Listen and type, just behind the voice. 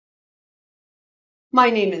My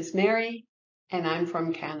name is Mary, and I'm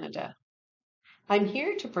from Canada. I'm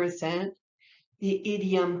here to present the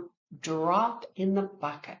idiom drop in the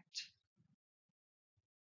bucket.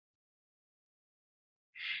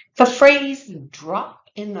 The phrase drop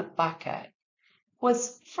in the bucket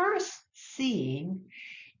was first seen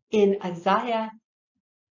in Isaiah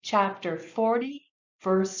chapter 40,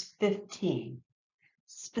 verse 15.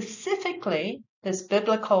 Specifically, this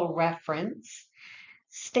biblical reference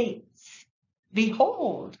states,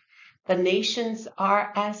 "Behold, the nations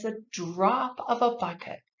are as a drop of a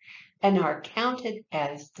bucket and are counted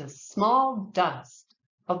as the small dust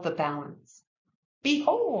of the balance.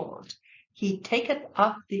 Behold, he taketh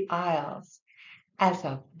up the isles as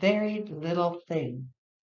a very little thing."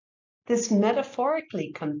 This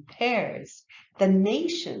metaphorically compares the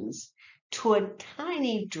nations to a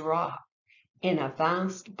tiny drop in a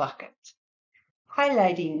vast bucket,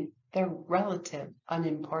 highlighting their relative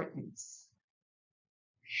unimportance.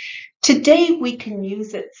 Today, we can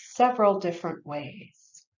use it several different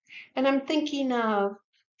ways, and I'm thinking of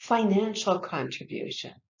financial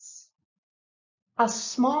contributions. A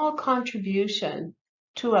small contribution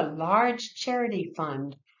to a large charity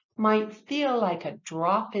fund might feel like a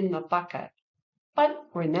drop in the bucket, but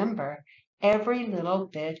remember, every little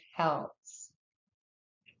bit helps.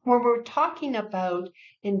 When we're talking about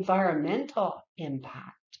environmental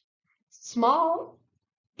impact, small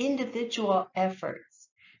individual efforts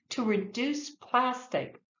to reduce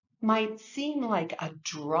plastic might seem like a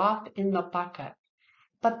drop in the bucket,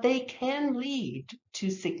 but they can lead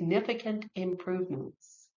to significant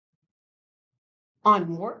improvements.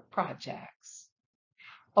 On work projects,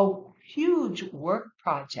 a huge work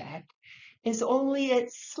project is only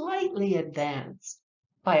slightly advanced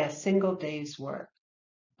by a single day's work,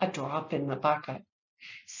 a drop in the bucket,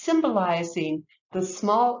 symbolizing the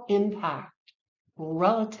small impact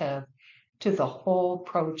relative to the whole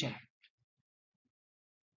project.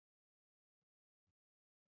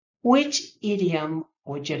 Which idiom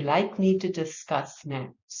would you like me to discuss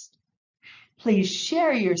next? Please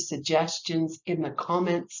share your suggestions in the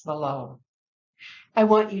comments below. I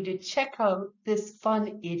want you to check out this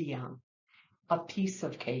fun idiom, a piece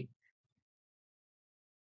of cake.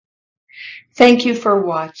 Thank you for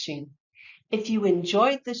watching. If you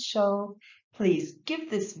enjoyed the show, please give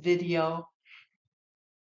this video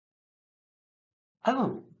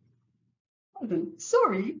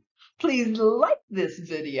Please like this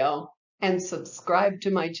video and subscribe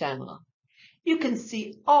to my channel. You can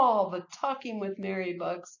see all the Talking with Mary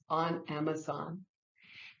books on Amazon.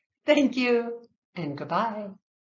 Thank you and goodbye.